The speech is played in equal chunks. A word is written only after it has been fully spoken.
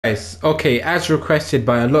Guys, okay, as requested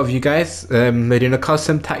by a lot of you guys, we're doing a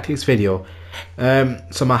custom tactics video.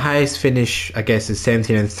 So my highest finish, I guess, is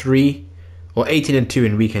 17 and 3, or 18 and 2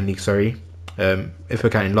 in weekend league. Sorry, if we're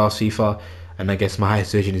counting last FIFA, and I guess my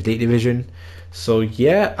highest division is League Division. So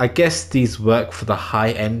yeah, I guess these work for the high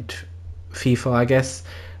end FIFA, I guess.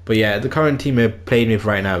 But yeah, the current team we're playing with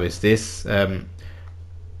right now is this. The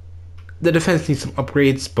defense needs some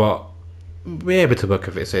upgrades, but we're able to work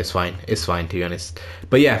with it, so it's fine. It's fine, to be honest.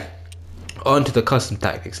 But yeah, on to the custom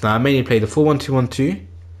tactics. Now I mainly play the 4-1-2-1-2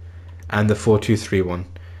 and the 4-2-3-1.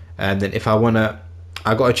 And then if I wanna,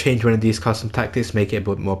 I gotta change one of these custom tactics, make it a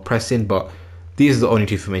bit more pressing. But these are the only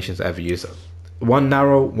two formations I ever use: one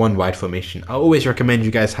narrow, one wide formation. I always recommend you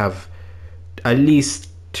guys have at least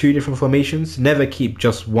two different formations. Never keep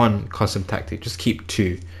just one custom tactic. Just keep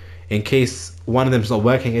two, in case one of them's not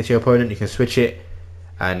working against your opponent. You can switch it,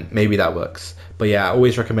 and maybe that works. But yeah, I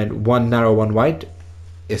always recommend one narrow, one wide.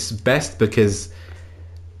 It's best because,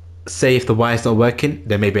 say if the wide's not working,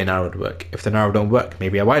 then maybe a narrow would work. If the narrow don't work,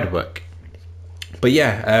 maybe a wide would work. But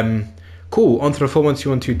yeah, cool. On to the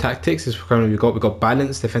 4-1-2-1-2 tactics. This is we got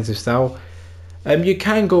balanced defensive style. You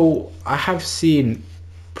can go. I have seen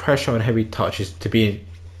pressure on heavy touches to be.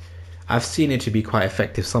 I've seen it to be quite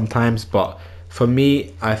effective sometimes, but for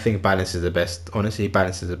me, I think balance is the best. Honestly,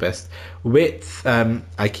 balance is the best. Width,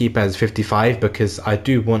 I keep as 55 because I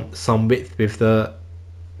do want some width with the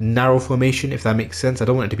narrow formation, if that makes sense. I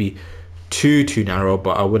don't want it to be too narrow,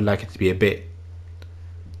 but I would like it to be a bit,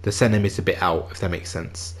 the centimeters a bit out, if that makes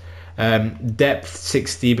sense. Depth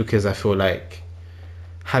 60 because I feel like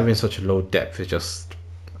having such a low depth is just,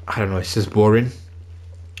 I don't know, it's just boring.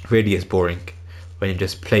 Really is boring when you're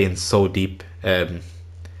just playing so deep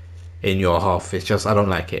in your half. It's just, I don't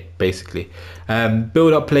like it, basically.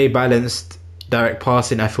 Build up play, balanced, direct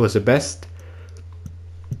passing, I feel is the best.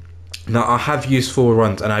 Now I have used forward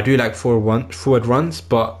runs, and I do like forward runs,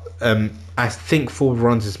 but I think forward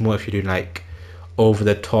runs is more if you're doing like over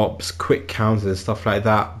the tops, quick counters and stuff like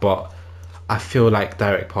that. But I feel like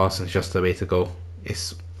direct passing is just the way to go.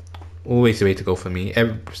 It's always the way to go for me.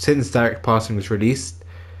 Since direct passing was released,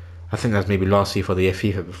 I think that's maybe last year for the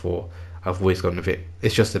FIFA before, I've always gone with it.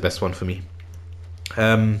 It's just the best one for me.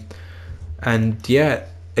 And yeah,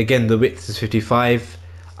 again, the width is 55.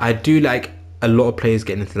 I do like a lot of players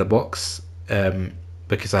getting into the box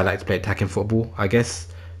because I like to play attacking football, I guess.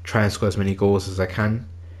 Try and score as many goals as I can.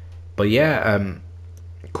 But yeah,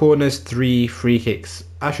 corners 3, free kicks.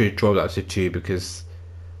 I should draw that to 2 because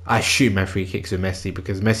I shoot my free kicks with Messi,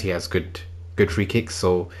 because Messi has good free kicks.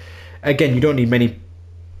 So again, you don't need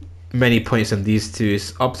many points on these two.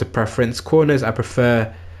 It's up to preference. Corners, I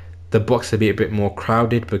prefer the box to be a bit more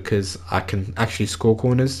crowded because I can actually score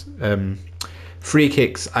corners. Free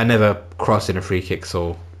kicks, I never cross in a free kick,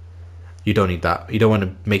 so you don't need that. You don't want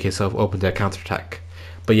to make yourself open to a counter attack.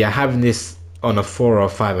 But yeah, having this on a 4 or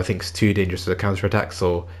 5 I think is too dangerous as a counter attack,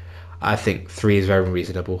 so I think 3 is very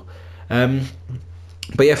reasonable.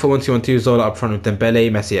 But yeah, for 1-2-1-2, Zola up front with Dembele,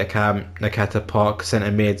 Messi at cam, Nakata Park,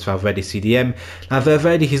 centre mids, Valverde CDM. Now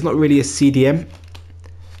Valverde, he's not really a CDM,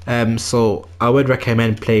 so I would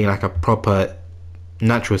recommend playing like a proper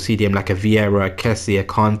natural CDM, like a Vieira, a Kessie, a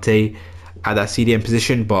Kante at that CDM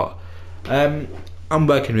position. But I'm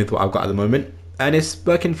working with what I've got at the moment, and it's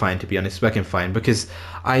working fine, to be honest. It's working fine because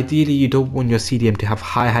ideally you don't want your CDM to have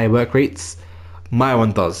high work rates. My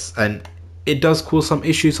one does, and it does cause some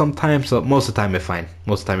issues sometimes, but most of the time we're fine.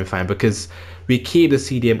 Most of the time we're fine because we keep the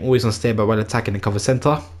CDM always on standby while attacking the cover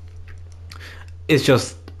center. It's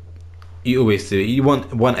just, you always do it. You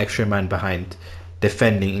want one extra man behind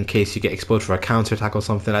defending in case you get exposed for a counter attack or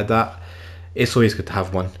something like that. It's always good to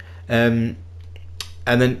have one. And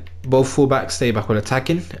then both fullbacks stay back while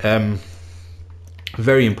attacking.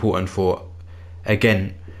 Very important for,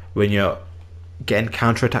 again, when you're getting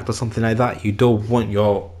counter attacked or something like that, you don't want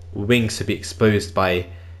your wings to be exposed by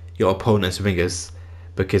your opponent's wingers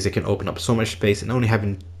because it can open up so much space, and only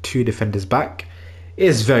having 2 defenders back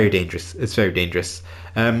is very dangerous. It's very dangerous.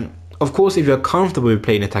 Of course, if you're comfortable with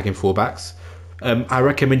playing attacking fullbacks, I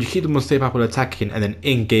recommend you keep them on stay back while attacking, and then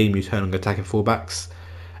in game you turn on attacking fullbacks,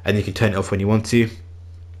 and you can turn it off when you want to.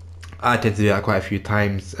 I tend to do that quite a few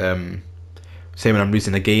times. Say when I'm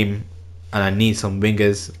losing a game and I need some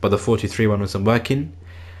wingers, but the 4-2-3-1 wasn't working,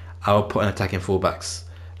 I'll put on attacking fullbacks.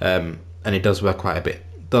 And it does work quite a bit.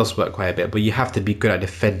 But you have to be good at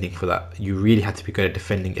defending for that. You really have to be good at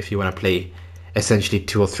defending if you want to play essentially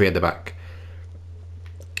 2 or 3 at the back.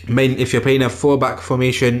 If you're playing a 4-back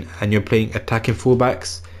formation and you're playing attacking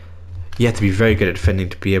fullbacks, you have to be very good at defending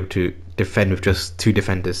to be able to defend with just 2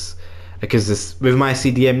 defenders. Because with my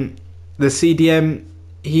CDM, the CDM,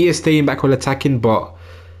 he is staying back while attacking, but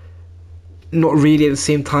not really at the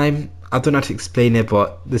same time. I don't know how to explain it,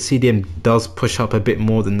 but the CDM does push up a bit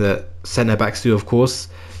more than the centre backs do, of course.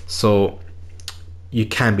 So you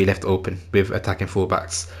can be left open with attacking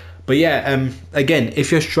fullbacks. But yeah, again,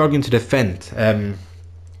 if you're struggling to defend,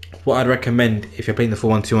 what I'd recommend if you're playing the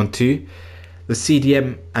 4-1-2-1-2, the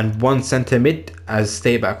CDM and one centre mid as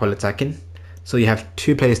stay back while attacking. So you have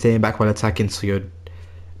two players staying back while attacking, so you're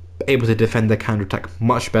able to defend the counter attack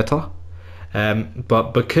much better.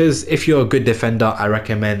 But because if you're a good defender, I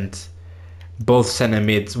recommend both centre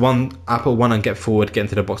mids. I put one on get forward, get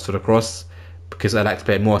into the box for the cross, because I like to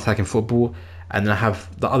play more attacking football. And then I have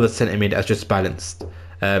the other centre mid as just balanced.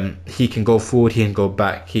 He can go forward, he can go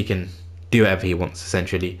back, he can do whatever he wants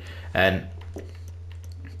essentially. And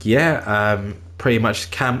yeah, pretty much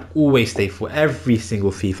Cam always stay forward. Every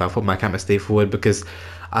single FIFA I put my Cam to stay forward, because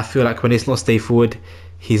I feel like when it's not stay forward,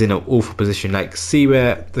 he's in an awful position. Like, see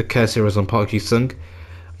where the cursor is on Park Ji-sung?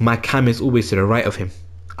 My Cam is always to the right of him.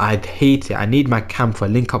 I'd hate it. I need my Cam for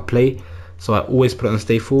link up play, so I always put it on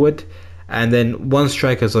stay forward. And then one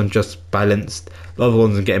striker's on just balanced, the other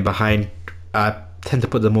one's on getting behind. I tend to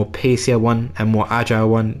put the more pacier one and more agile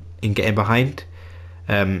one in getting behind,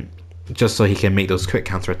 just so he can make those quick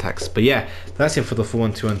counter attacks. But yeah, that's it for the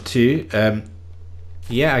 4-1-2-1-2.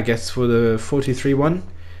 Yeah, I guess for the 4-2-3-1,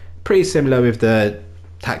 pretty similar with the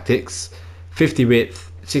tactics. 50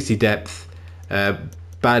 width, 60 depth,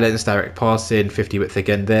 balanced direct passing, 50 width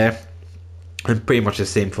again there, and pretty much the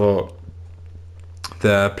same for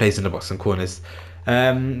the plays in the box and corners.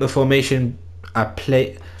 The formation I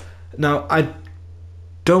play now, I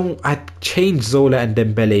changed Zola and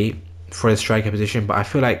Dembele for a striker position, but I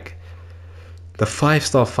feel like the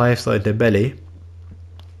 5-star Dembele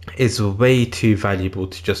is way too valuable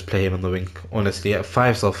to just play him on the wing. Honestly, at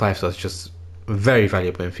 5-star is just very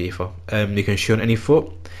valuable in FIFA. You can shoot on any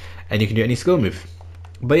foot and you can do any skill move.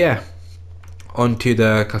 But yeah, on to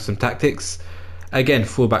the custom tactics. Again,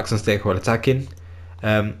 fullbacks on stay while attacking.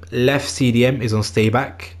 Left CDM is on stay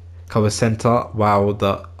back, cover centre, while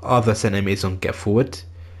the other centre mid is on get forward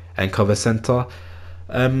and cover centre.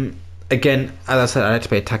 Again, as I said, I like to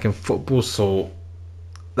play attacking football, so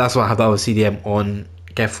that's why I have the other CDM on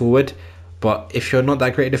get forward. But if you're not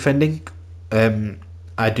that great at defending,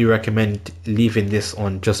 I do recommend leaving this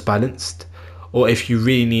on just balanced, or if you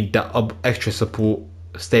really need that extra support,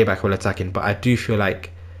 stay back while attacking. But I do feel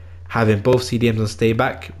like having both CDMs on stay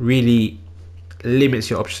back really limits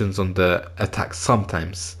your options on the attack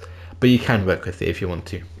sometimes, but you can work with it if you want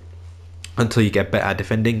to. Until you get better at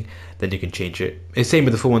defending, then you can change it. It's same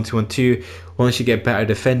with the 4-1-2-1-2. Once you get better at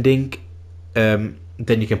defending, then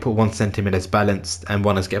you can put one centre mid as balanced and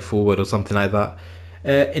one as get forward or something like that.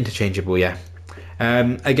 Interchangeable, yeah.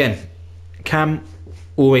 Again, Cam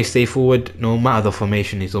always stay forward, no matter the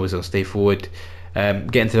formation. He's always going to stay forward.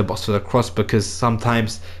 Get into the box for the cross, because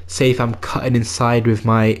sometimes, say if I'm cutting inside with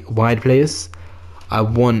my wide players,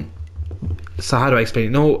 so how do I explain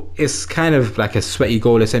it? No, it's kind of like a sweaty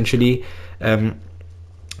goal essentially.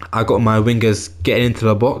 I got my wingers getting into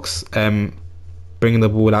the box, bringing the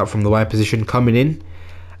ball out from the wide position, coming in,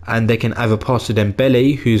 and they can either pass to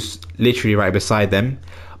Dembele, who's literally right beside them,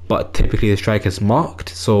 but typically the striker's marked,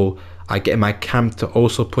 so I get my Cam to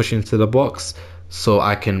also push into the box, so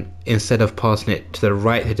I can, instead of passing it to the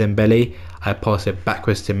right to Dembele, I pass it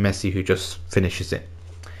backwards to Messi, who just finishes it.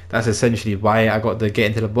 That's essentially why I got the get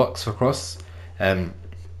into the box for cross. I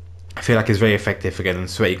feel like it's very effective for getting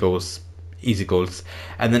sweaty goals, easy goals.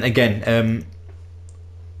 And then again,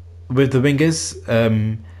 with the wingers,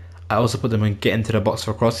 I also put them in get into the box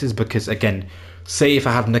for crosses, because again, say if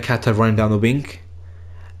I have Nakata running down the wing,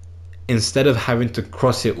 instead of having to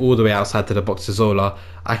cross it all the way outside to the box to Zola,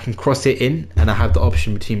 I can cross it in, and I have the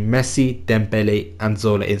option between Messi, Dembele and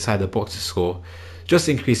Zola inside the box to score, just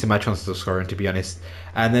increasing my chances of scoring, to be honest.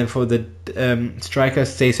 And then for the striker,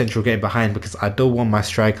 stay central, getting behind, because I don't want my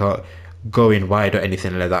striker going wide or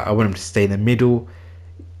anything like that. I want him to stay in the middle,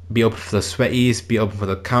 be open for the sweaties, be open for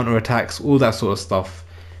the counter attacks, all that sort of stuff.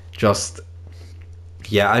 Just,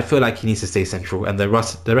 yeah, I feel like he needs to stay central, and the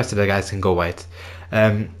rest of the guys can go wide.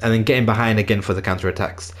 And then getting behind again for the counter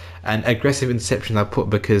attacks. And aggressive interception I put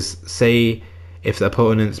because, say if the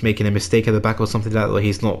opponent's making a mistake at the back or something like that, or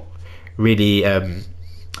he's not really, I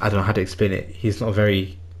don't know how to explain it, he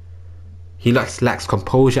lacks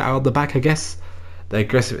composure out of the back, I guess. The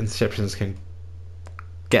aggressive interceptions can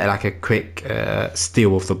get like a quick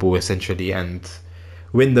steal of the ball essentially, and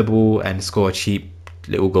win the ball and score a cheap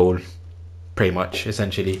little goal, pretty much,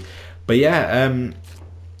 essentially. But yeah,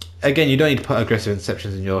 again, you don't need to put aggressive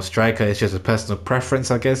interceptions in your striker, it's just a personal preference,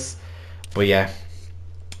 I guess. But yeah,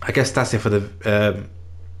 I guess that's it for the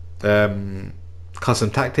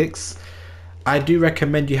custom tactics. I do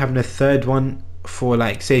recommend you having a third one for,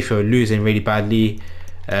 like, say if you're losing really badly,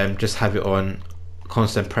 just have it on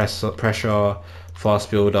constant pressure,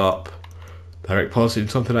 fast build up, direct passing,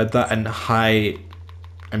 something like that, and high,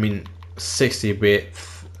 I mean 60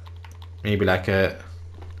 width, maybe like a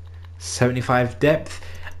 75 depth,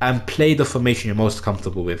 and play the formation you're most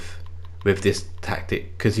comfortable with this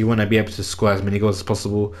tactic, because you want to be able to score as many goals as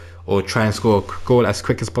possible, or try and score a goal as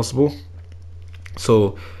quick as possible.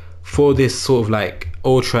 So for this sort of like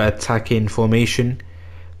ultra attacking formation,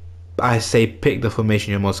 I say pick the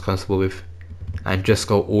formation you're most comfortable with and just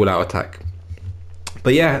go all out attack.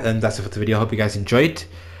 But yeah, and that's it for the video. I hope you guys enjoyed.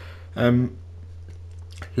 Let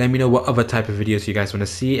me know what other type of videos you guys want to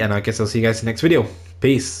see, and I guess I'll see you guys in the next video.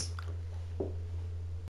 Peace.